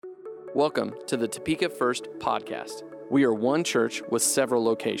Welcome to the Topeka First podcast. We are one church with several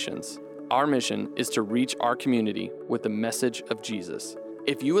locations. Our mission is to reach our community with the message of Jesus.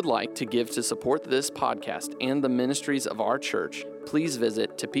 If you would like to give to support this podcast and the ministries of our church, please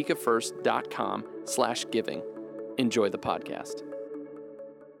visit topekafirst.com/giving. Enjoy the podcast.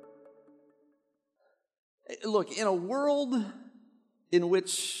 Look, in a world in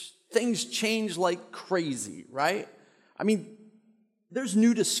which things change like crazy, right? I mean, there's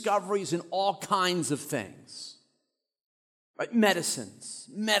new discoveries in all kinds of things. Right? Medicines,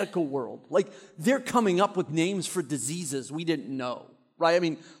 medical world. Like, they're coming up with names for diseases we didn't know. Right? I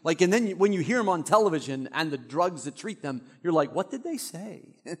mean, like, and then when you hear them on television and the drugs that treat them, you're like, what did they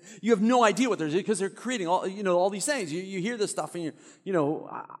say? You have no idea what they're doing because they're creating all these things. You hear this stuff and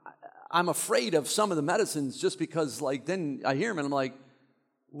I'm afraid of some of the medicines just because, like, then I hear them and I'm like,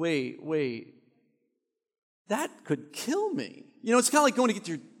 wait, that could kill me. It's kind of like going to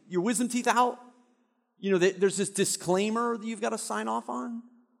get your wisdom teeth out. There's this disclaimer that you've got to sign off on.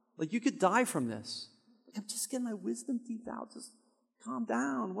 Like, you could die from this. Like, I'm just getting my wisdom teeth out. Just calm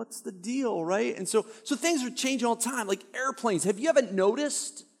down. What's the deal, right? And so things are changing all the time. Like airplanes. Have you ever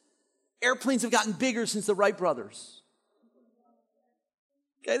noticed airplanes have gotten bigger since the Wright brothers?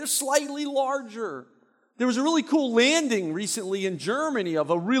 Okay, they're slightly larger. There was a really cool landing recently in Germany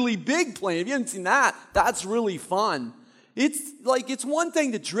of a really big plane. If you haven't seen that, that's really fun. It's one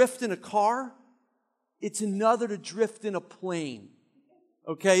thing to drift in a car. It's another to drift in a plane.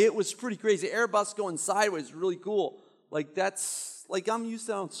 Okay, it was pretty crazy. Airbus going sideways, really cool. Like, that's, like, I'm used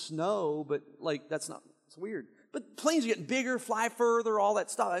to on snow, but, like, that's not, it's weird. But planes are getting bigger, fly further, all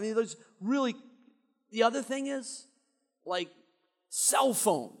that stuff. I mean, there's really, the other thing is, like, cell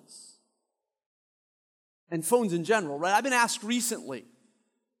phones. And phones in general, right? I've been asked recently,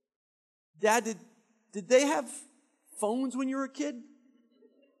 Dad, did they have phones when you were a kid?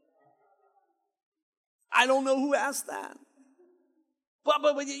 I don't know who asked that.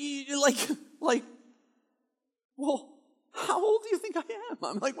 But you like, well, how old do you think I am?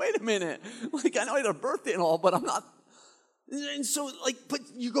 I'm like, wait a minute. Like, I know I had a birthday and all, but I'm not. And so, like, but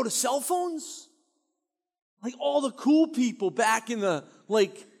you go to cell phones? Like, all the cool people back in the,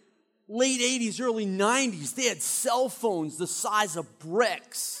 like, late 80s, early 90s, they had cell phones the size of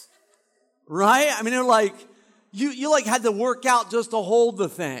bricks. Right? I mean, they're like, you like had to work out just to hold the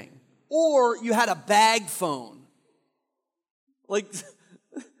thing. Or you had a bag phone. Like,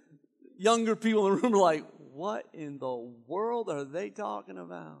 younger people in the room are like, what in the world are they talking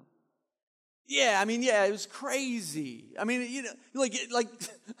about? Yeah, it was crazy. I mean, like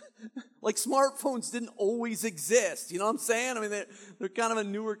smartphones didn't always exist. You know what I'm saying? I mean, they're kind of a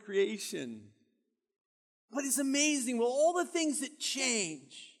newer creation. But it's amazing. Well, all the things that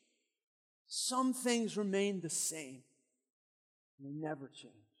change, some things remain the same. They never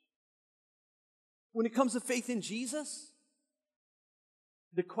change. When it comes to faith in Jesus,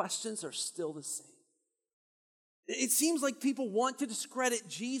 the questions are still the same. It seems like people want to discredit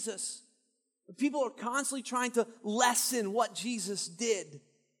Jesus. People are constantly trying to lessen what Jesus did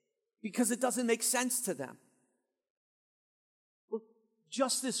because it doesn't make sense to them. Look,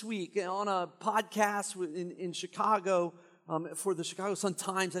 just this week on a podcast in Chicago, for the Chicago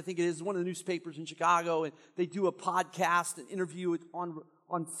Sun-Times, I think it is, one of the newspapers in Chicago, and they do a podcast, an interview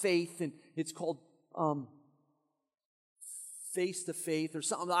on faith, and it's called Face to Faith or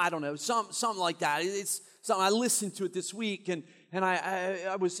something, I don't know, something like that. It's something, I listened to it this week, and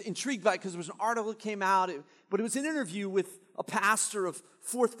I was intrigued by it because there was an article that came out, but it was an interview with a pastor of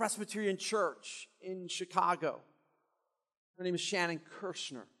Fourth Presbyterian Church in Chicago. Her name is Shannon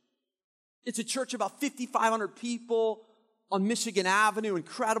Kirshner. It's a church of about 5,500 people on Michigan Avenue,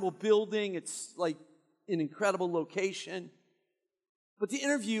 incredible building. It's like an incredible location. But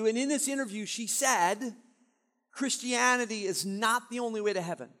in this interview, she said, Christianity is not the only way to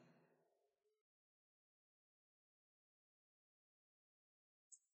heaven.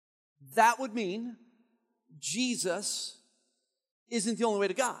 That would mean Jesus isn't the only way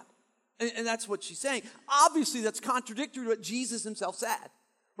to God. And that's what she's saying. Obviously, that's contradictory to what Jesus himself said.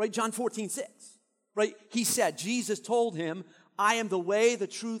 Right? John 14:6. Right? He said, Jesus told him, I am the way, the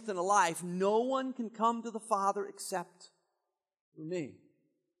truth, and the life. No one can come to the Father except through me.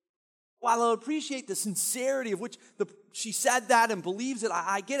 While I appreciate the sincerity of which she said that and believes it,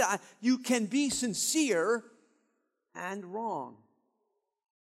 I get it. You can be sincere and wrong.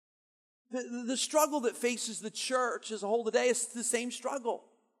 The struggle that faces the church as a whole today is the same struggle.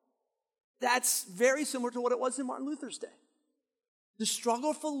 That's very similar to what it was in Martin Luther's day. The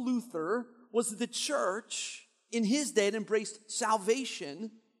struggle for Luther was that the church in his day had embraced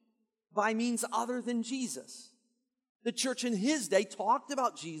salvation by means other than Jesus. The church in his day talked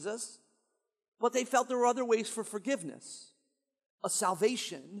about Jesus, But they felt there were other ways for forgiveness, a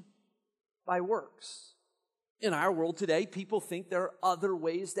salvation by works. In our world today, people think there are other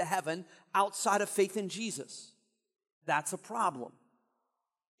ways to heaven outside of faith in Jesus. That's a problem.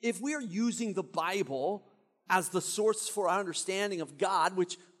 If we are using the Bible as the source for our understanding of God,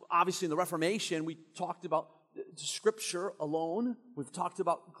 which obviously in the Reformation we talked about Scripture alone, we've talked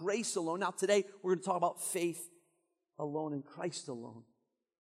about grace alone. Now today we're going to talk about faith alone in Christ alone.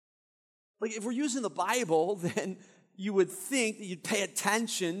 Like if we're using the Bible, then you would think that you'd pay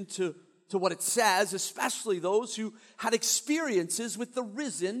attention to what it says, especially those who had experiences with the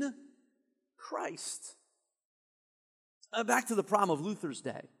risen Christ. Back to the problem of Luther's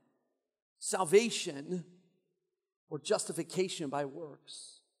day. Salvation or justification by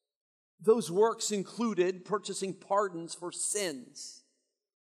works. Those works included purchasing pardons for sins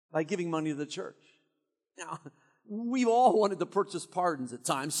by giving money to the church. Now, we've all wanted to purchase pardons at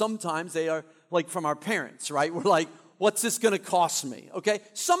times. Sometimes they are like from our parents, right? We're like, what's this going to cost me? Okay?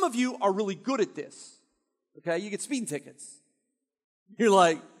 Some of you are really good at this. Okay? You get speeding tickets. You're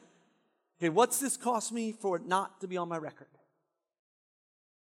like, okay, what's this cost me for it not to be on my record?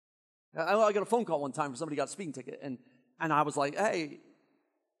 I got a phone call one time from somebody who got a speeding ticket, and I was like, hey,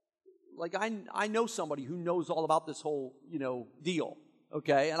 like I know somebody who knows all about this whole, deal,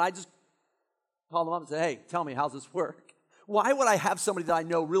 okay? And I just called them up and said, hey, tell me, how's this work? Why would I have somebody that I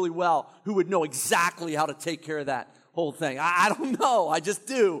know really well who would know exactly how to take care of that whole thing? I don't know. I just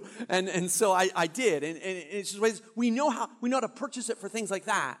do. And so I did. And it's just ways we know how to purchase it for things like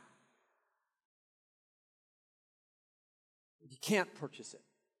that. You can't purchase it.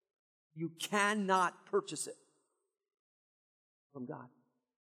 You cannot purchase it from God.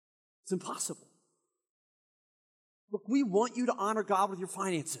 It's impossible. Look, we want you to honor God with your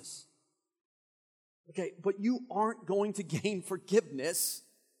finances. Okay, but you aren't going to gain forgiveness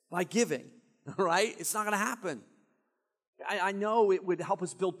by giving, all right? It's not going to happen. I know it would help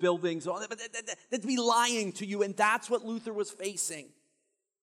us build buildings, but that'd be lying to you, and that's what Luther was facing.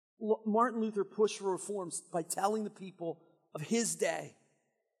 Martin Luther pushed for reforms by telling the people of his day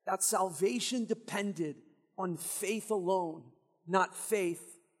that salvation depended on faith alone, not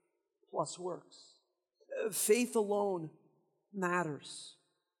faith plus works. Faith alone matters.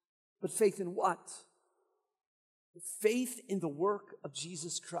 But faith in what? Faith in the work of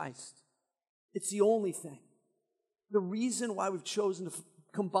Jesus Christ. It's the only thing. The reason why we've chosen to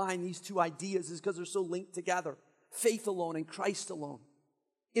combine these two ideas is because they're so linked together. Faith alone and Christ alone.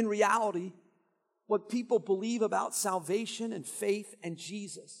 In reality, what people believe about salvation and faith and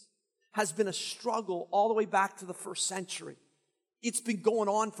Jesus has been a struggle all the way back to the first century. It's been going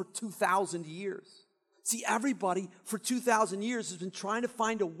on for 2,000 years. See, everybody for 2,000 years has been trying to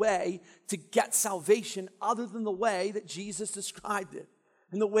find a way to get salvation other than the way that Jesus described it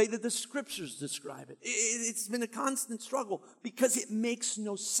and the way that the Scriptures describe it. It's been a constant struggle because it makes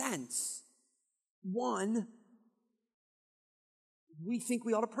no sense. One, we think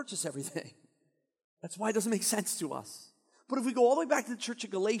we ought to purchase everything. That's why it doesn't make sense to us. But if we go all the way back to the church of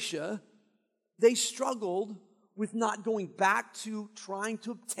Galatia, they struggled with not going back to trying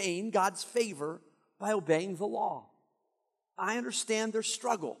to obtain God's favor by obeying the law. I understand their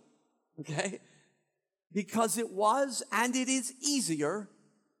struggle, okay? Because it was and it is easier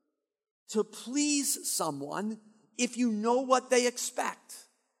to please someone if you know what they expect.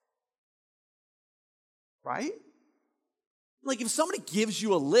 Right? Like if somebody gives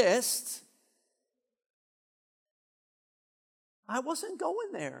you a list, I wasn't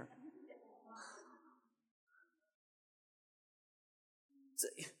going there.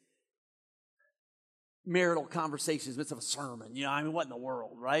 Marital conversations midst of a sermon. What in the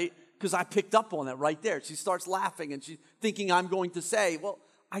world, right? Because I picked up on that right there. She starts laughing and she's thinking I'm going to say, well,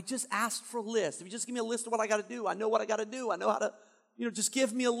 I just asked for a list. If you just give me a list of what I got to do, I know what I got to do. I know how to, just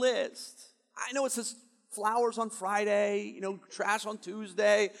give me a list. I know it says flowers on Friday, trash on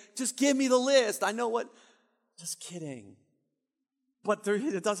Tuesday. Just give me the list. I know what. Just kidding. But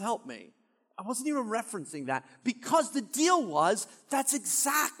it does help me. I wasn't even referencing that because the deal was that's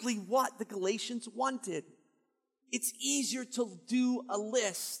exactly what the Galatians wanted. It's easier to do a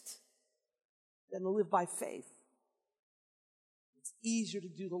list than to live by faith. It's easier to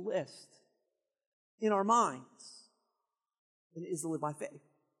do the list in our minds than it is to live by faith.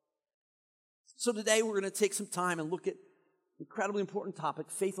 So today we're going to take some time and look at an incredibly important topic,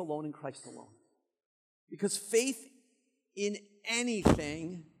 faith alone in Christ alone. Because faith in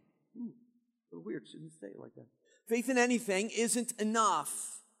anything, weird, shouldn't say it like that. Faith in anything isn't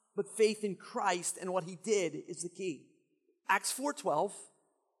enough, but faith in Christ and what He did is the key. Acts 4:12,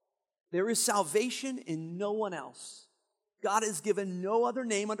 there is salvation in no one else, God has given no other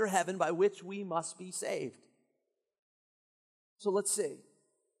name under heaven by which we must be saved. So let's see.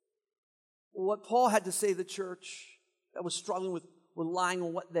 What Paul had to say to the church that was struggling with relying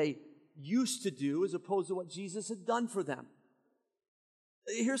on what they used to do as opposed to what Jesus had done for them.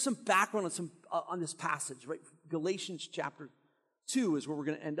 Here's some background on this passage, right? Galatians chapter 2 is where we're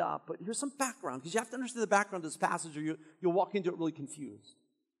going to end up. But here's some background, because you have to understand the background of this passage or you'll walk into it really confused.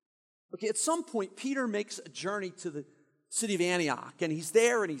 Okay, at some point, Peter makes a journey to the city of Antioch, and he's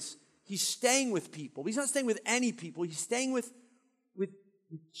there and he's staying with people. He's not staying with any people. He's staying with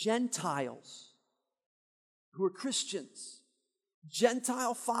Gentiles who are Christians,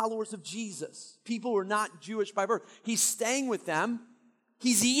 Gentile followers of Jesus, people who are not Jewish by birth. He's staying with them,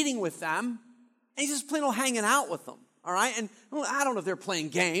 he's eating with them, and he's just plain old hanging out with them, all right? And well, I don't know if they're playing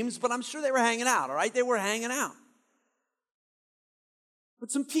games, but I'm sure they were hanging out, all right? They were hanging out.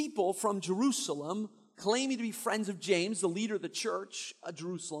 But some people from Jerusalem, claiming to be friends of James, the leader of the church at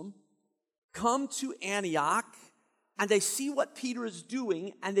Jerusalem, come to Antioch, and they see what Peter is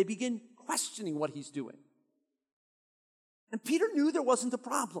doing, and they begin questioning what he's doing. And Peter knew there wasn't a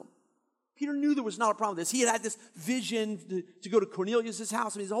problem. Peter knew there was not a problem with this. He had this vision to go to Cornelius'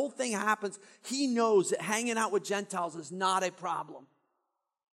 house. I mean, the whole thing happens. He knows that hanging out with Gentiles is not a problem.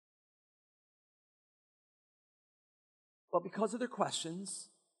 But because of their questions,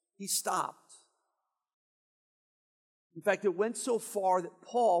 he stopped. In fact, it went so far that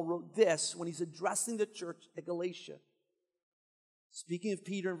Paul wrote this when he's addressing the church at Galatia. Speaking of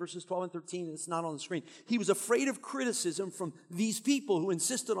Peter in verses 12 and 13, and it's not on the screen. He was afraid of criticism from these people who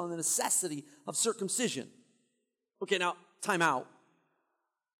insisted on the necessity of circumcision. Okay, now, time out.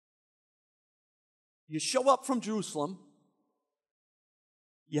 You show up from Jerusalem.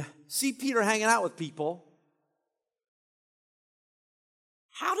 You see Peter hanging out with people.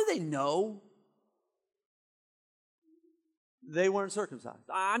 How do they know they weren't circumcised?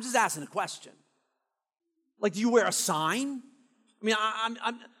 I'm just asking a question. Like, do you wear a sign? I mean,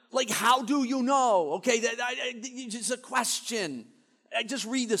 I'm like, how do you know? Okay, it's just a question. I just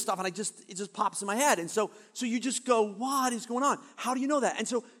read this stuff and it just pops in my head. And so you just go, what is going on? How do you know that? And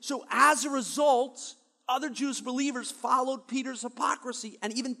so as a result, other Jewish believers followed Peter's hypocrisy,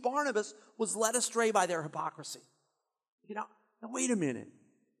 and even Barnabas was led astray by their hypocrisy. You know, now wait a minute.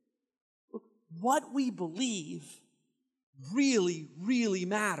 Look, what we believe really, really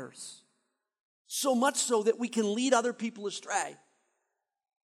matters. So much so that we can lead other people astray.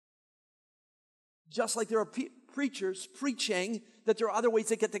 Just like there are preachers preaching that there are other ways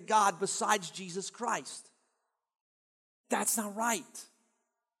to get to God besides Jesus Christ. That's not right.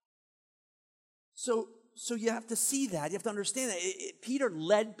 So you have to see that. You have to understand that. Peter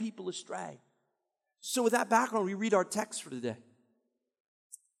led people astray. So with that background, we read our text for today.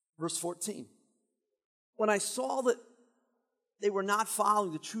 Verse 14. When I saw that they were not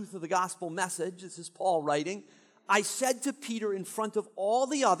following the truth of the gospel message, this is Paul writing, I said to Peter in front of all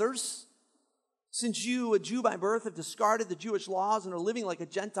the others, since you, a Jew by birth, have discarded the Jewish laws and are living like a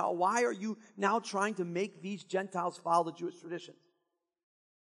Gentile, why are you now trying to make these Gentiles follow the Jewish traditions?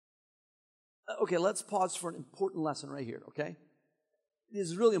 Okay, let's pause for an important lesson right here, okay? This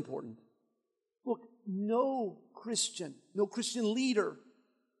is really important. Look, no Christian leader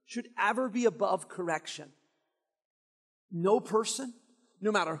should ever be above correction. No person,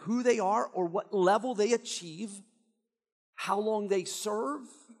 no matter who they are or what level they achieve, how long they serve,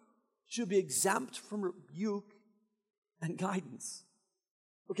 should be exempt from rebuke and guidance.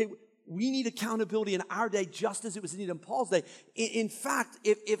 Okay, we need accountability in our day just as it was needed in Paul's day. In fact,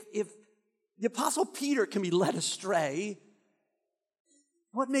 if the Apostle Peter can be led astray,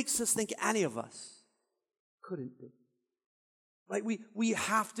 what makes us think any of us couldn't be? Right? We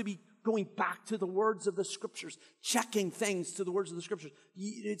have to be going back to the words of the Scriptures, checking things to the words of the Scriptures.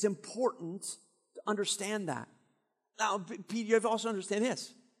 It's important to understand that. Now, Peter, you have to also understand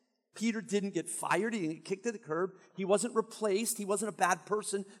this. Peter didn't get fired. He didn't get kicked to the curb. He wasn't replaced. He wasn't a bad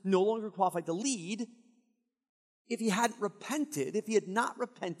person, no longer qualified to lead. If he hadn't repented, if he had not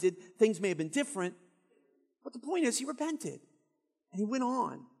repented, things may have been different. But the point is, he repented. And he went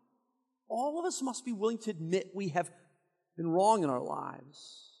on. All of us must be willing to admit we have been wrong in our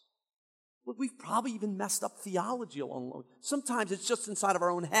lives. Look, we've probably even messed up theology along the way. Sometimes it's just inside of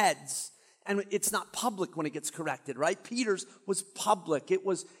our own heads. And it's not public when it gets corrected, right? Peter's was public.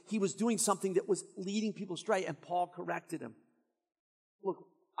 He was doing something that was leading people astray, and Paul corrected him. Look,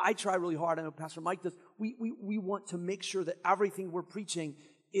 I try really hard. I know Pastor Mike does. We want to make sure that everything we're preaching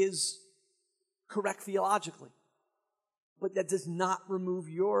is correct theologically. But that does not remove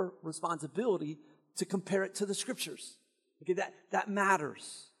your responsibility to compare it to the Scriptures. Okay, that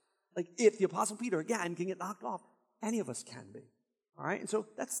matters. Like if the Apostle Peter, again, can get knocked off, Any of us can be. All right? And so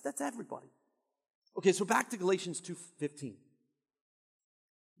that's everybody. Okay, so back to Galatians 2:15.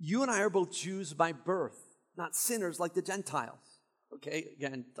 You and I are both Jews by birth, not sinners like the Gentiles. Okay,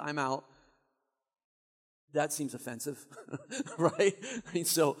 again, time out. That seems offensive, right? I mean,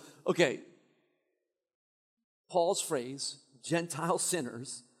 so, okay. Paul's phrase, Gentile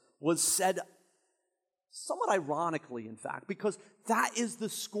sinners, was said somewhat ironically, in fact, because that is the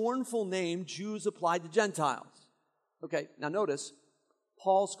scornful name Jews applied to Gentiles. Okay, now notice,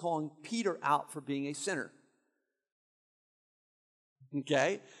 Paul's calling Peter out for being a sinner.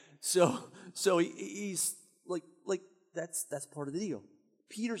 Okay, so he's like that's part of the deal.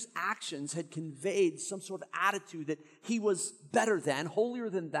 Peter's actions had conveyed some sort of attitude that he was better than, holier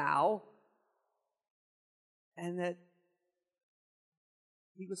than thou, and that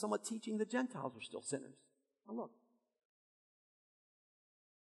he was somewhat teaching the Gentiles were still sinners. Now look,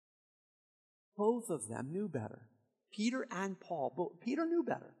 both of them knew better. Peter and Paul, Peter knew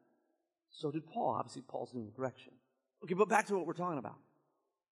better. So did Paul. Obviously, Paul's doing the correction. Okay, but back to what we're talking about.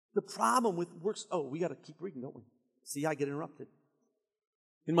 The problem with works, we got to keep reading, don't we? See, I get interrupted.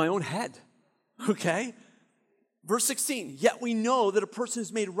 In my own head, okay? Verse 16, yet we know that a person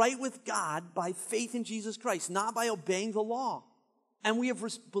is made right with God by faith in Jesus Christ, not by obeying the law. And we have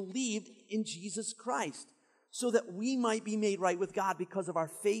believed in Jesus Christ, so that we might be made right with God because of our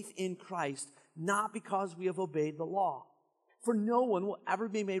faith in Christ, not because we have obeyed the law. For no one will ever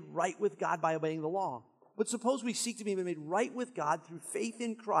be made right with God by obeying the law. But suppose we seek to be made right with God through faith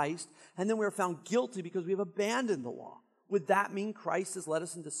in Christ, and then we are found guilty because we have abandoned the law. Would that mean Christ has led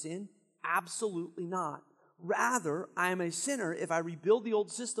us into sin? Absolutely not. Rather, I am a sinner if I rebuild the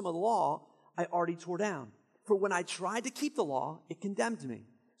old system of the law I already tore down. For when I tried to keep the law, it condemned me.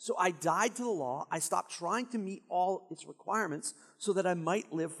 So I died to the law. I stopped trying to meet all its requirements so that I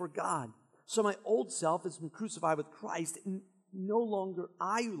might live for God. So my old self has been crucified with Christ. No longer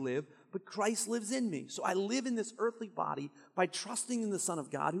I who live, but Christ lives in me. So I live in this earthly body by trusting in the Son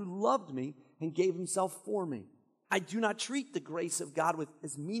of God who loved me and gave himself for me. I do not treat the grace of God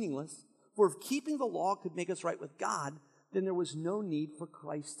as meaningless, for if keeping the law could make us right with God, then there was no need for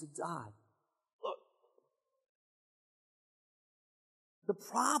Christ to die. Look, the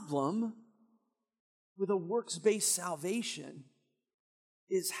problem with a works-based salvation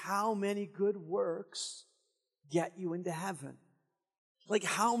is how many good works get you into heaven. Like,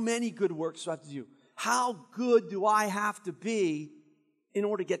 how many good works do I have to do? How good do I have to be in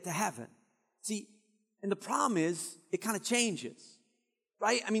order to get to heaven? See, and the problem is, it kind of changes,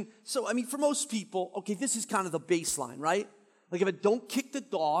 right? I mean, for most people, okay, this is kind of the baseline, right? Like, if I don't kick the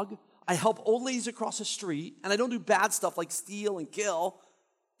dog, I help old ladies across the street, and I don't do bad stuff like steal and kill,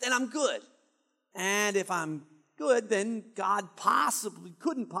 then I'm good. And if I'm good, then God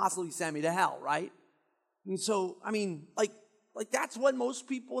couldn't possibly send me to hell, right? And so, like that's what most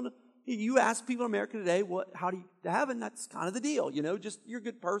people, you ask people in America today, how do you to heaven? That's kind of the deal, just you're a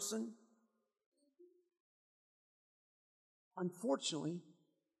good person. Unfortunately,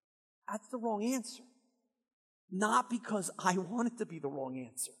 that's the wrong answer. Not because I want it to be the wrong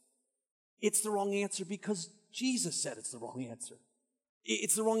answer. It's the wrong answer because Jesus said it's the wrong answer.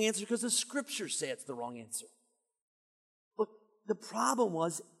 It's the wrong answer because the scriptures say it's the wrong answer. Look, the problem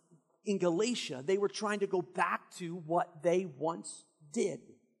was in Galatia, they were trying to go back to what they once did.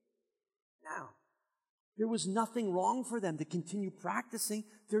 Now, there was nothing wrong for them to continue practicing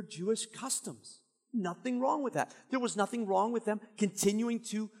their Jewish customs. Nothing wrong with that. There was nothing wrong with them continuing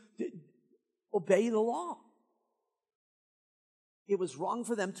to obey the law. It was wrong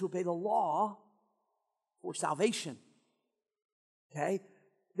for them to obey the law for salvation. Okay?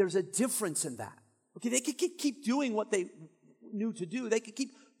 There's a difference in that. Okay, they could keep doing what they knew to do. They could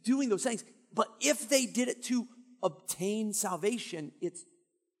keep doing those things. But if they did it to obtain salvation, it's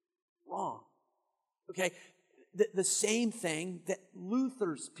wrong. Okay? The same thing that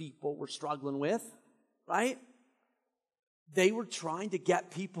Luther's people were struggling with, right? They were trying to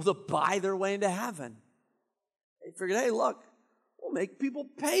get people to buy their way into heaven. They figured, hey, look, we'll make people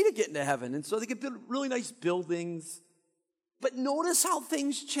pay to get into heaven. And so they could build really nice buildings. But notice how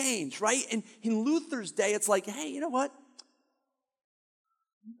things change, right? And in Luther's day, it's like, hey, you know what?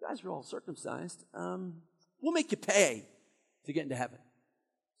 You guys are all circumcised. We'll make you pay to get into heaven.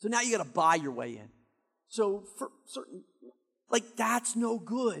 So now you got to buy your way in. So for certain, that's no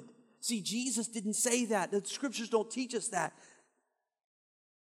good. See, Jesus didn't say that. The scriptures don't teach us that.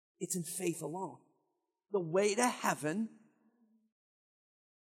 It's in faith alone. The way to heaven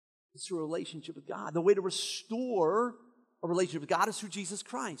is through a relationship with God. The way to restore a relationship with God is through Jesus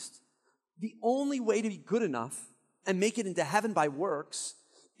Christ. The only way to be good enough and make it into heaven by works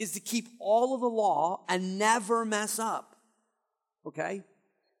is to keep all of the law and never mess up. Okay?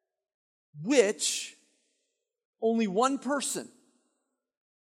 Which only one person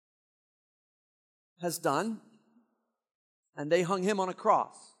has done, and they hung him on a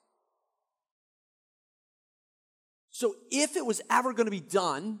cross. So if it was ever going to be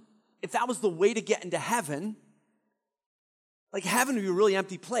done, if that was the way to get into heaven, like heaven would be a really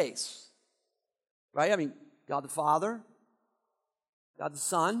empty place. Right? I mean, God the Father, God the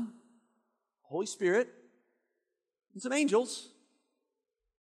Son, Holy Spirit, and some angels.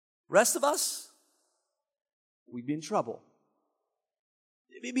 Rest of us, we'd be in trouble.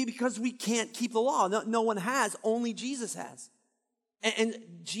 Maybe because we can't keep the law. No one has, only Jesus has. And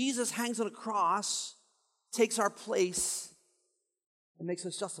Jesus hangs on a cross, takes our place, and makes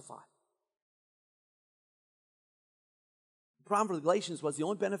us justified. The problem for the Galatians was the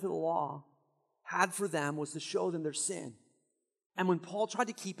only benefit the law had for them was to show them their sin. And when Paul tried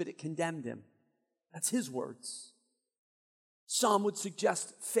to keep it, it condemned him. That's his words. Some would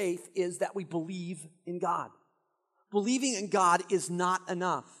suggest faith is that we believe in God. Believing in God is not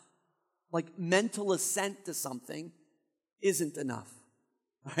enough. Like mental assent to something isn't enough,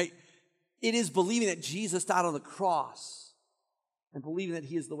 right? It is believing that Jesus died on the cross and believing that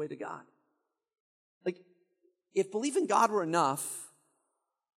he is the way to God. Like, if belief in God were enough,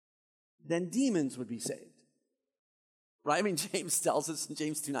 then demons would be saved. Right? I mean, James tells us in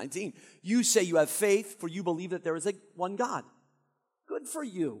James 2:19, you say you have faith, for you believe that there is one God. Good for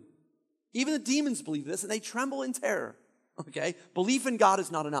you. Even the demons believe this, and they tremble in terror. Okay? Belief in God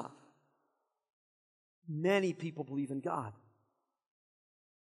is not enough. Many people believe in God.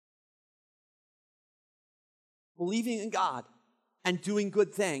 Believing in God and doing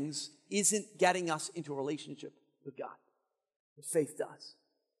good things isn't getting us into a relationship with God. But faith does.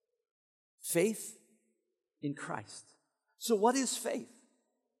 Faith in Christ. So what is faith?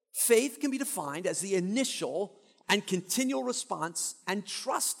 Faith can be defined as the initial and continual response and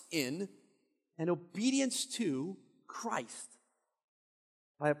trust in and obedience to Christ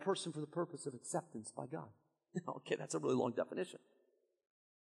by a person for the purpose of acceptance by God. Okay, that's a really long definition.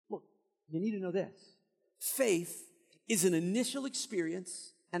 Look, you need to know this. Faith is an initial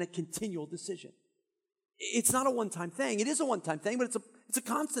experience and a continual decision. It's not a one-time thing. It is a one-time thing, but it's a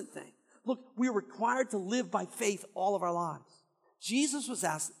constant thing. Look, we are required to live by faith all of our lives. Jesus was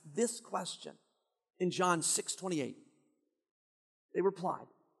asked this question in John 6:28. They replied,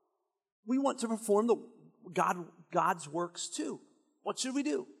 we want to perform God's works too. What should we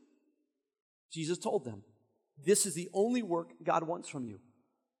do? Jesus told them, this is the only work God wants from you.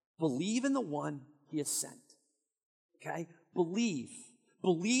 Believe in the one he has sent. Okay? Believe.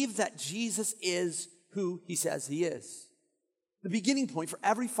 Believe that Jesus is who he says he is. The beginning point for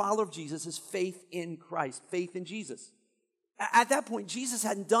every follower of Jesus is faith in Christ, faith in Jesus. At that point, Jesus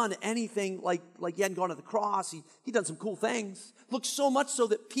hadn't done anything like he hadn't gone to the cross. He'd done some cool things. Look, so much so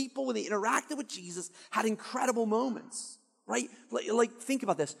that people, when they interacted with Jesus, had incredible moments, right? Like think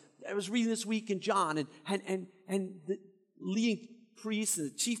about this. I was reading this week in John, and the leading priests and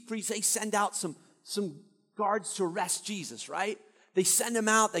the chief priests, they send out some guards to arrest Jesus, right? They send him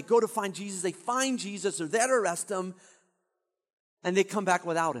out. They go to find Jesus. They find Jesus. They're there to arrest him. And they come back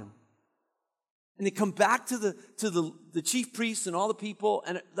without him. And they come back to the chief priests and all the people,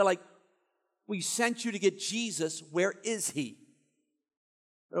 and they're like, we sent you to get Jesus. Where is he?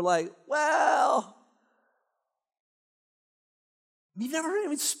 They're like, well, we've never heard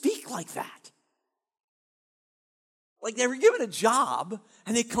him speak like that. Like they were given a job,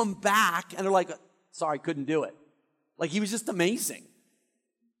 and they come back, and they're like, sorry, couldn't do it. Like he was just amazing.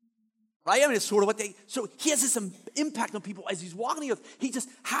 Right? I mean, it's sort of so he has this impact on people as he's walking the earth. He just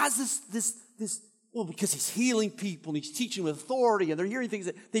has this, well, because he's healing people and he's teaching with authority and they're hearing things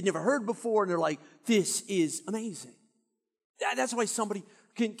that they'd never heard before and they're like, this is amazing. That's why somebody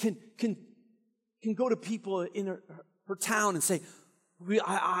can go to people in her town and say,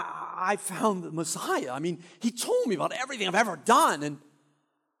 I found the Messiah. I mean, he told me about everything I've ever done and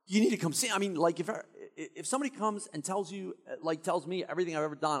you need to come see. I mean, like if somebody comes and tells me everything I've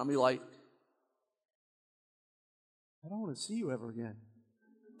ever done, I'm going to be like, I don't want to see you ever again.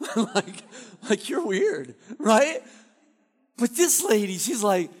 like you're weird, right? But this lady, she's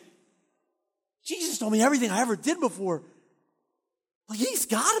like, Jesus told me everything I ever did before. Like, he's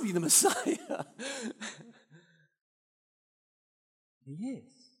got to be the Messiah. He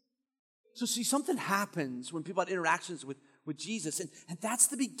is. So see, something happens when people have interactions with Jesus, and that's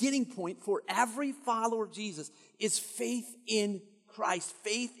the beginning point for every follower of Jesus is faith in Christ,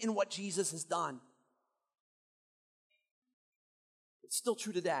 faith in what Jesus has done. It's still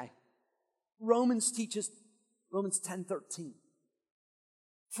true today. Romans teaches, Romans 10:13.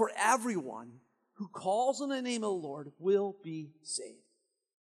 For everyone who calls on the name of the Lord will be saved.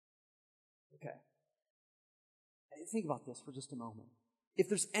 Okay. Think about this for just a moment. If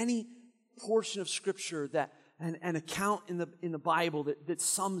there's any portion of Scripture that an account in the Bible that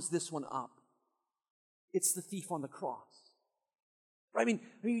sums this one up, it's the thief on the cross. Right? I mean,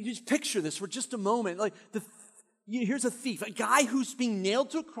 you just picture this for just a moment. Like here's a thief, a guy who's being nailed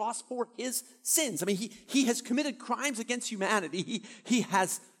to a cross for his sins. I mean, he has committed crimes against humanity. He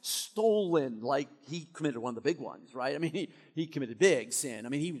has stolen, like he committed one of the big ones, right? I mean, he committed big sin. I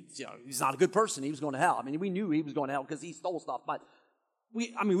mean, he's not a good person. He was going to hell. I mean, we knew he was going to hell because he stole stuff, but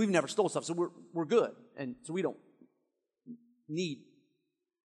we've never stole stuff, so we're good. And so we do need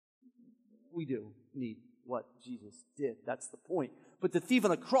what Jesus did. That's the point. But the thief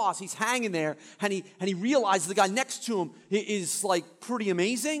on the cross, he's hanging there, and he realizes the guy next to him is like pretty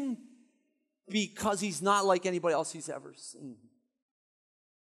amazing because he's not like anybody else he's ever seen.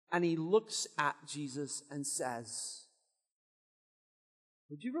 And he looks at Jesus and says,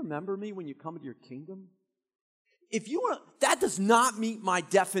 "Would you remember me when you come into your kingdom?" If you want, that does not meet my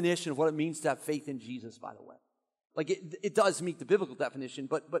definition of what it means to have faith in Jesus, by the way. Like it does meet the biblical definition,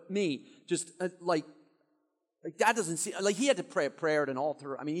 but me, just like that doesn't seem, like he had to pray a prayer at an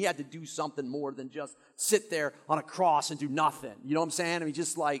altar. I mean, he had to do something more than just sit there on a cross and do nothing. You know what I'm saying? I mean,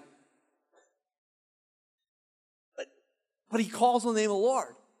 just like, but he calls on the name of the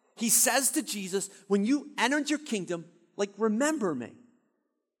Lord. He says to Jesus, when you enter into your kingdom, like, remember me.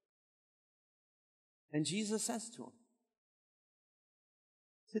 And Jesus says to him,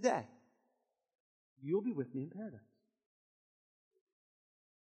 today, you'll be with me in paradise.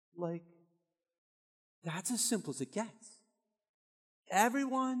 Like, that's as simple as it gets.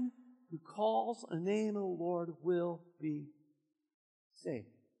 Everyone who calls on the name of the Lord will be saved.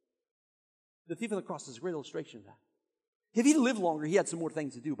 The thief on the cross is a great illustration of that. If he lived longer, he had some more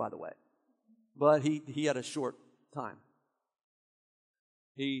things to do, by the way. But he had a short time.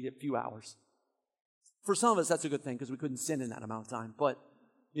 He had a few hours. For some of us, that's a good thing because we couldn't sin in that amount of time. But,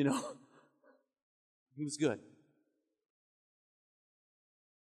 he was good.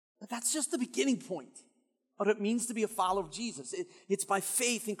 But that's just the beginning point of what it means to be a follower of Jesus. It's by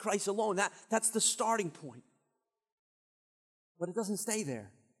faith in Christ alone. That's the starting point. But it doesn't stay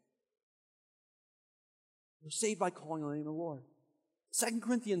there. We're saved by calling on the name of the Lord. 2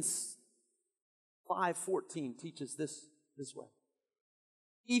 Corinthians 5:14 teaches this way.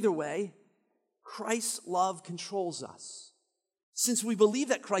 Either way, Christ's love controls us. Since we believe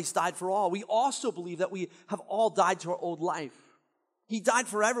that Christ died for all, we also believe that we have all died to our old life. He died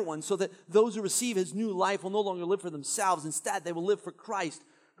for everyone so that those who receive his new life will no longer live for themselves. Instead, they will live for Christ,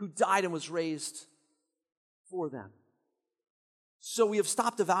 who died and was raised for them. So we have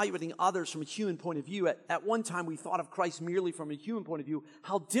stopped evaluating others from a human point of view. At one time, we thought of Christ merely from a human point of view.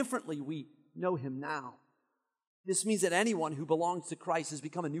 How differently we know him now. This means that anyone who belongs to Christ has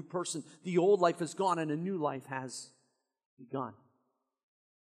become a new person. The old life is gone and a new life has begun.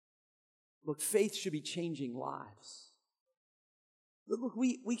 Look, faith should be changing lives. Look,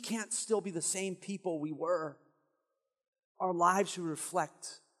 we can't still be the same people we were. Our lives should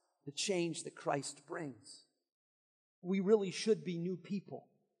reflect the change that Christ brings. We really should be new people.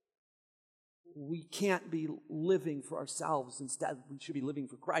 We can't be living for ourselves. Instead, we should be living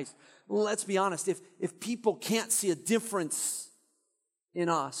for Christ. Let's be honest. If people can't see a difference in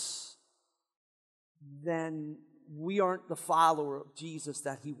us, then we aren't the follower of Jesus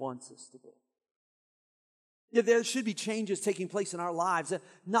that he wants us to be. Yeah, there should be changes taking place in our lives,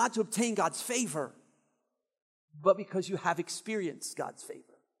 not to obtain God's favor, but because you have experienced God's favor.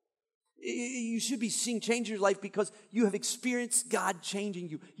 You should be seeing change in your life because you have experienced God changing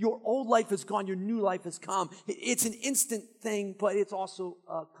you. Your old life is gone, your new life has come. It's an instant thing, but it's also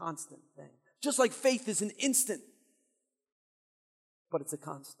a constant thing. Just like faith is an instant, but it's a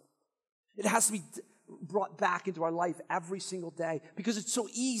constant. It has to be brought back into our life every single day because it's so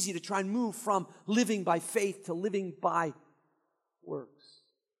easy to try and move from living by faith to living by works.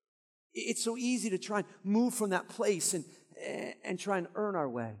 It's so easy to try and move from that place and try and earn our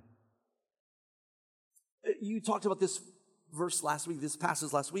way. You talked about this verse last week, this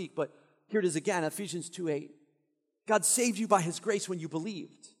passage last week, but here it is again, Ephesians 2:8. God saved you by his grace when you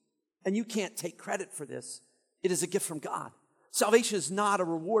believed, and you can't take credit for this. It is a gift from God. Salvation is not a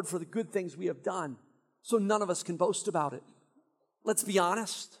reward for the good things we have done, so none of us can boast about it. Let's be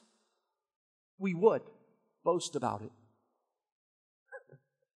honest. We would boast about it.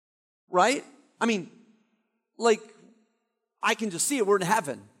 Right? I mean, like, I can just see it. We're in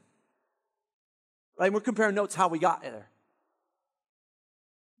heaven. Right? We're comparing notes how we got there.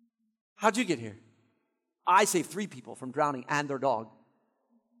 How'd you get here? I saved 3 people from drowning and their dog.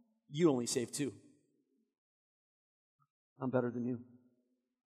 You only saved 2. I'm better than you.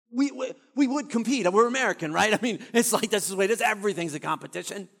 We would compete. We're American, right? I mean, it's like that's the way it is. Everything's a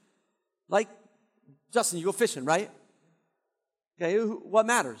competition. Like, Justin, you go fishing, right? Okay, what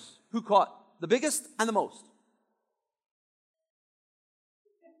matters? Who caught the biggest and the most?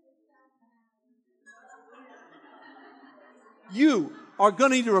 You are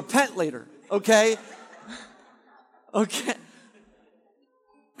going to need to repent later, okay? Okay.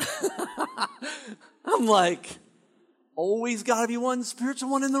 I'm like, always got to be one spiritual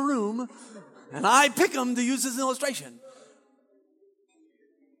one in the room, and I pick them to use as an illustration.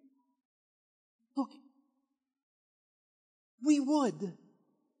 Look, we would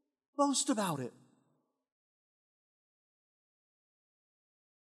boast about it.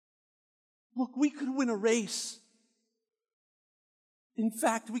 Look, we could win a race. In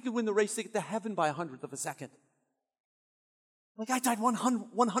fact, we could win the race to get to heaven by 100th of a second. Like, I died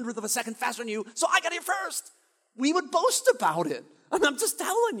 100th of a second faster than you, so I got here first. We would boast about it. I'm just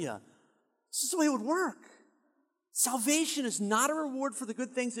telling you. This is the way it would work. Salvation is not a reward for the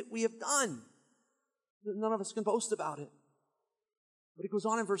good things that we have done. None of us can boast about it. But it goes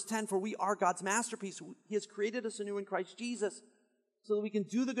on in verse 10, for we are God's masterpiece. He has created us anew in Christ Jesus so that we can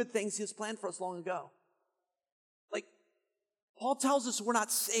do the good things He has planned for us long ago. Like, Paul tells us we're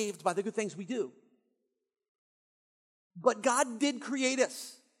not saved by the good things we do. But God did create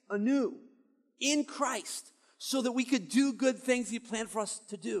us anew in Christ so that we could do good things He planned for us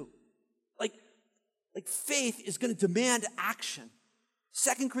to do. Like faith is going to demand action.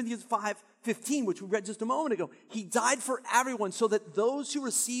 2 Corinthians 5:15, which we read just a moment ago. He died for everyone so that those who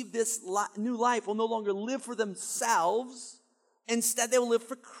receive this new life will no longer live for themselves. Instead, they will live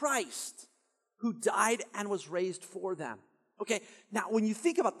for Christ, who died and was raised for them. Okay, now when you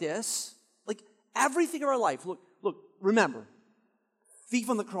think about this, like everything in our life, look, remember, thief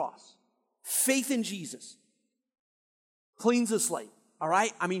on the cross, faith in Jesus, cleans the slate, all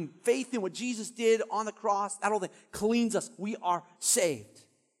right? I mean, faith in what Jesus did on the cross, that whole thing, cleans us. We are saved,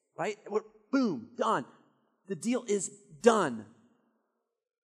 right? We're, boom, done. The deal is done.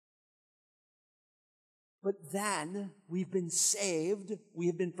 But then we've been saved, we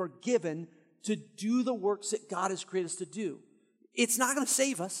have been forgiven to do the works that God has created us to do. It's not going to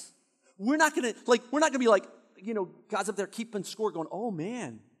save us. We're not going to be like, you know, God's up there keeping score going, oh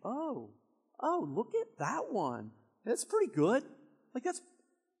man, oh, look at that one. That's pretty good.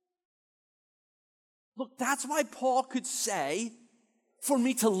 That's why Paul could say, for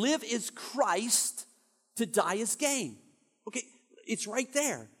me to live is Christ, to die is gain. Okay, it's right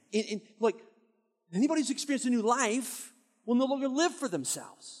there. Anybody who's experienced a new life will no longer live for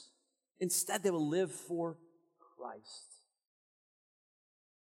themselves. Instead, they will live for Christ.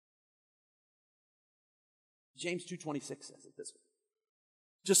 James 2:26 says it this way.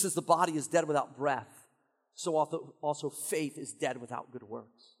 Just as the body is dead without breath, so also faith is dead without good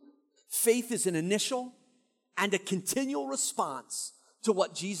works. Faith is an initial and a continual response to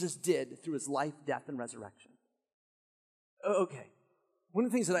what Jesus did through His life, death, and resurrection. Okay. One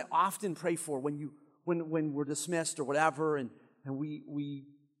of the things that I often pray for when we're dismissed or whatever, and we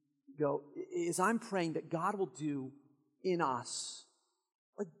go, is I'm praying that God will do in us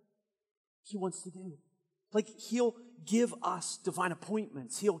like He wants to do. Like He'll give us divine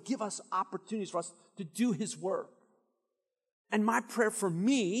appointments. He'll give us opportunities for us to do His work. And my prayer for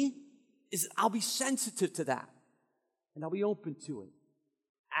me is that I'll be sensitive to that. And I'll be open to it.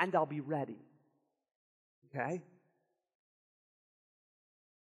 And I'll be ready. Okay?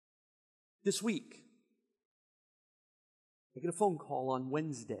 This week, I get a phone call on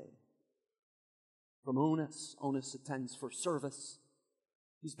Wednesday from Onis. Onis attends for service.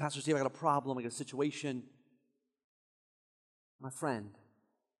 He's Pastor Steve, I got a problem, I got a situation. My friend,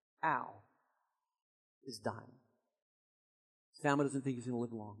 Al, is dying. His family doesn't think he's going to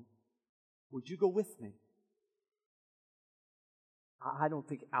live long. Would you go with me? I don't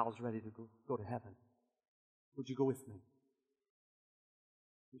think Al's ready to go to heaven. Would you go with me?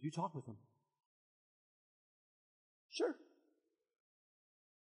 Would you talk with him? Sure.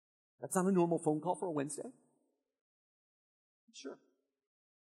 That's not a normal phone call for a Wednesday. Sure.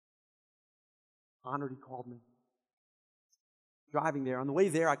 Honored he called me. Driving there. On the way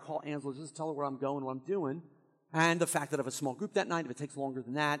there, I call Angela just to tell her where I'm going, what I'm doing, and the fact that I have a small group that night. If it takes longer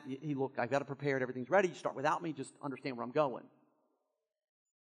than that, look, I've got it prepared. Everything's ready. You start without me. Just understand where I'm going.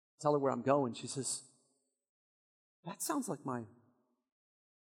 Tell her where I'm going. She says, that sounds like my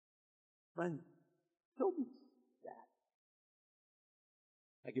friend Hilton's dad.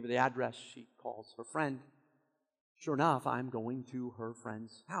 I give her the address. She calls her friend. Sure enough, I'm going to her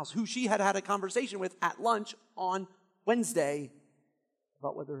friend's house, who she had a conversation with at lunch on Wednesday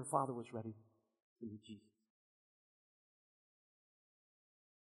about whether her father was ready to meet Jesus.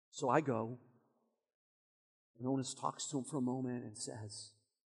 So I go, and Onus talks to him for a moment and says,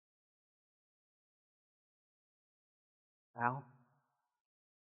 Al,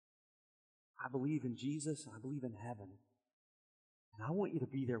 I believe in Jesus and I believe in heaven. And I want you to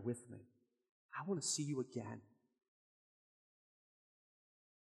be there with me. I want to see you again.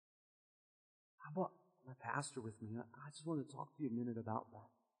 How about my pastor with me? I just want to talk to you a minute about that.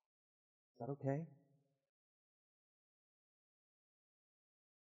 Is that okay?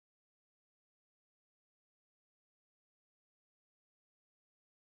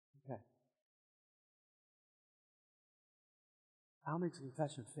 Okay. Al makes a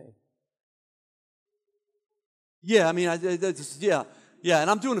confession of faith. Yeah, I mean, yeah, and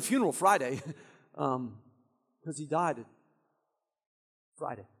I'm doing a funeral Friday because he died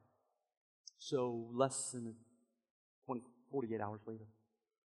Friday. So less than 48 hours later,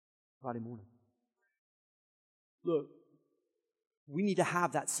 Friday morning. Look, we need to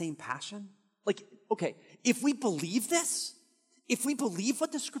have that same passion. Like, okay, if we believe this, if we believe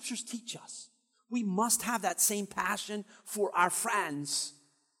what the scriptures teach us, we must have that same passion for our friends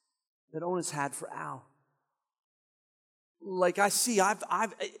that Onus had for Al. Like I see,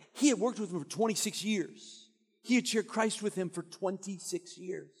 he had worked with him for 26 years. He had shared Christ with him for 26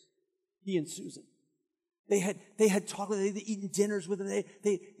 years. He and Susan. They had talked with him, they had eaten dinners with him,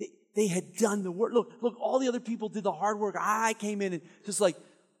 they had done the work. Look, all the other people did the hard work. I came in and just like,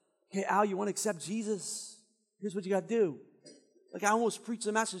 okay, Al, you want to accept Jesus? Here's what you got to do. Like I almost preached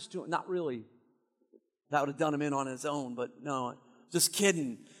a message to him. Not really. That would have done him in on his own, but no, just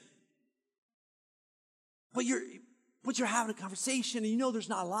kidding. But you're having a conversation and you know there's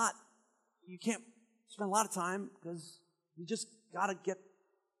not a lot. You can't spend a lot of time because you just got to get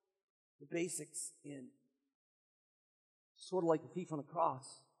the basics in. Sort of like the thief on the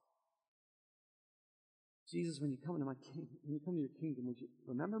cross. Jesus, when you come into my kingdom, when you come to your kingdom, would you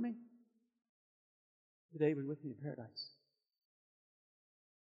remember me? Today be with me in paradise.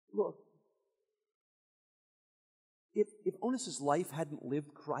 Look, if Onus's life hadn't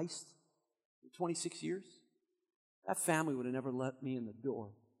lived Christ for 26 years, that family would have never let me in the door.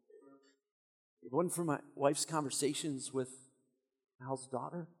 If it wasn't for my wife's conversations with Al's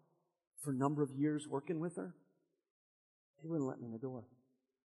daughter for a number of years working with her, they wouldn't let me in the door.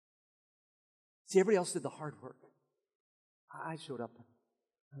 See, everybody else did the hard work. I showed up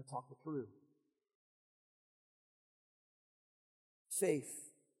and I talked it through.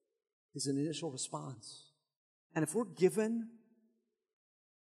 Faith is an initial response. And if we're given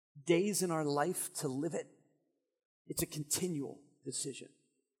days in our life to live it, it's a continual decision.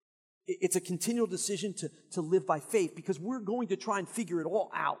 It's a continual decision to live by faith because we're going to try and figure it all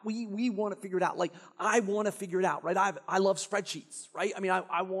out. We want to figure it out. Like, I want to figure it out, right? I love spreadsheets, right? I mean,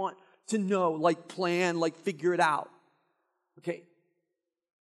 I want to know, like, plan, like, figure it out. Okay?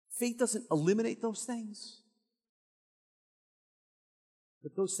 Faith doesn't eliminate those things,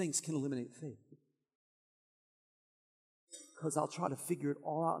 but those things can eliminate faith. Because I'll try to figure it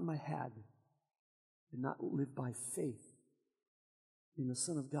all out in my head and not live by faith in the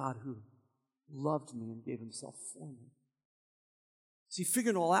Son of God who loved me and gave himself for me. See,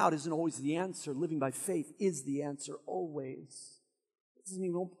 figuring it all out isn't always the answer. Living by faith is the answer always. It doesn't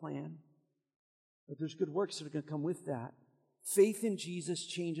mean we don't plan, but there's good works that are going to come with that. Faith in Jesus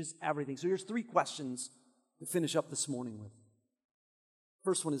changes everything. So here's 3 questions to finish up this morning with.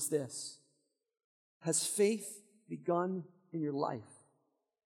 First one is this: has faith begun in your life?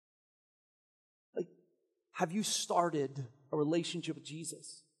 Like, have you started a relationship with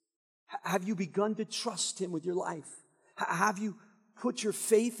Jesus? Have you begun to trust him with your life? Have you put your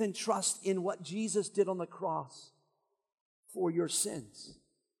faith and trust in what Jesus did on the cross for your sins,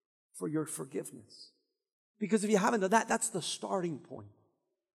 for your forgiveness? Because if you haven't done that, that's the starting point.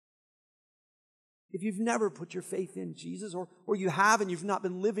 If you've never put your faith in Jesus, or you have and you've not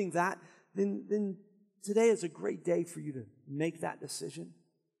been living that, then today is a great day for you to make that decision.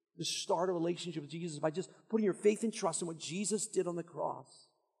 To start a relationship with Jesus by just putting your faith and trust in what Jesus did on the cross.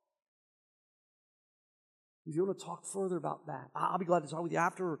 If you want to talk further about that, I'll be glad to talk with you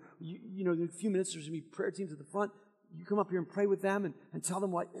after. In a few minutes, there's going to be prayer teams at the front. You come up here and pray with them and tell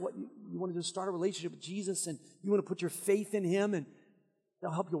them what you want to do, start a relationship with Jesus, and you want to put your faith in him, and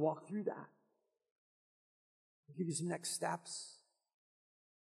they'll help you walk through that. They'll give you some next steps.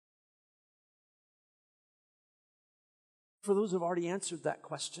 For those who have already answered that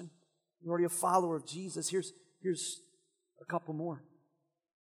question, you're already a follower of Jesus, here's a couple more.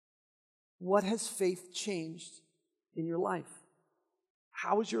 What has faith changed in your life?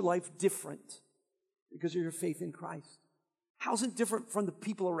 How is your life different because of your faith in Christ? How's it different from the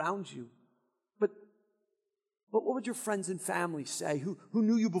people around you? But what would your friends and family say who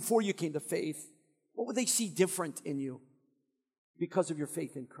knew you before you came to faith? What would they see different in you because of your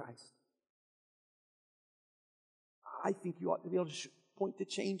faith in Christ? I think you ought to be able to point to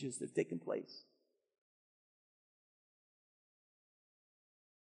changes that have taken place.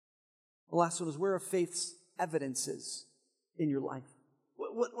 The last one is, where are faith's evidences in your life?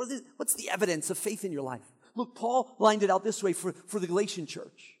 What's the evidence of faith in your life? Look, Paul lined it out this way for the Galatian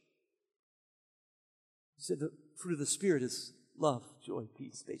church. He said the fruit of the Spirit is love, joy,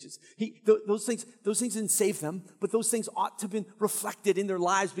 peace, patience. Those things didn't save them, but those things ought to have been reflected in their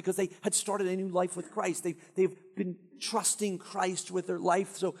lives because they had started a new life with Christ. They've been trusting Christ with their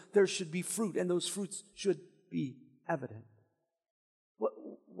life, so there should be fruit, and those fruits should be evident.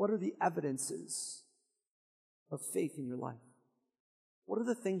 What are the evidences of faith in your life? What are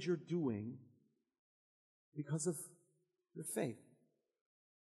the things you're doing because of your faith?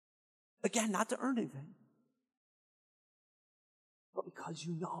 Again, not to earn anything, but because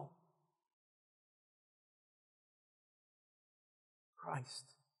you know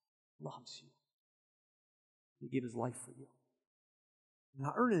Christ loves you. He gave his life for you. You're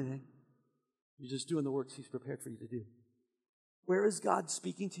not earning anything. You're just doing the works he's prepared for you to do. Where is God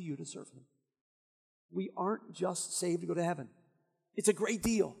speaking to you to serve him? We aren't just saved to go to heaven. It's a great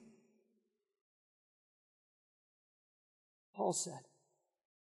deal. Paul said,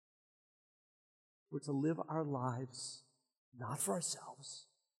 we're to live our lives not for ourselves,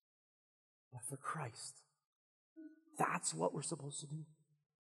 but for Christ. That's what we're supposed to do.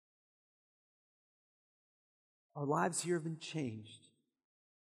 Our lives here have been changed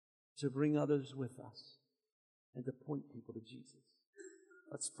to bring others with us and to point people to Jesus.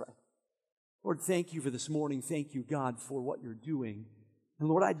 Let's pray. Lord, thank you for this morning. Thank you, God, for what you're doing. And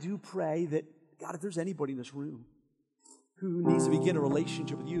Lord, I do pray that, God, if there's anybody in this room who needs to begin a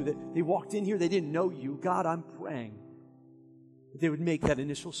relationship with you, that they walked in here, they didn't know you, God, I'm praying that they would make that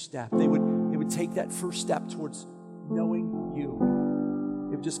initial step. They would take that first step towards knowing you.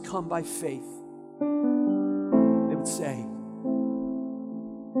 They would just come by faith. They would say,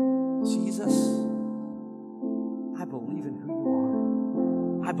 Jesus, I believe in who you are.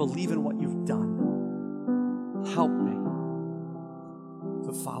 I believe in what you've done. Help me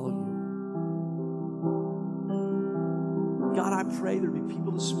to follow you. God, I pray there'd be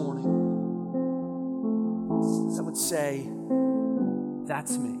people this morning that would say,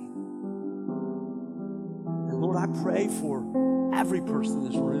 that's me. And Lord, I pray for every person in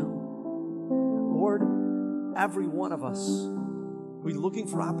this room. Lord, every one of us will be looking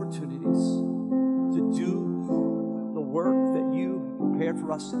for opportunities to do the work that you prepared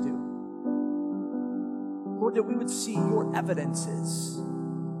for us to do. Lord, that we would see your evidences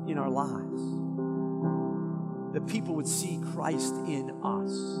in our lives. That people would see Christ in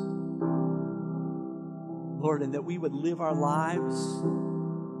us. Lord, and that we would live our lives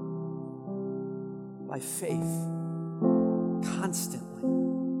by faith, constantly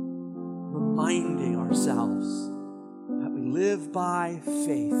reminding ourselves that we live by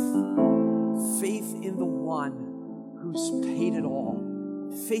faith. Faith in the one who's paid it all.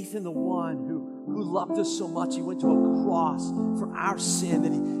 Faith in the one who loved us so much, he went to a cross for our sin,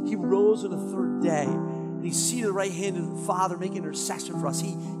 that he rose on the third day. And he's seated at the right hand of the Father, making intercession for us.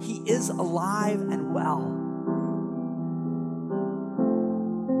 He is alive and well.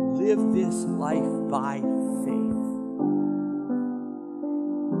 Live this life by faith.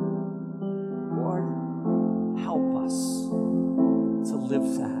 Lord, help us to live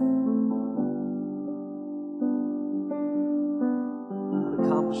that.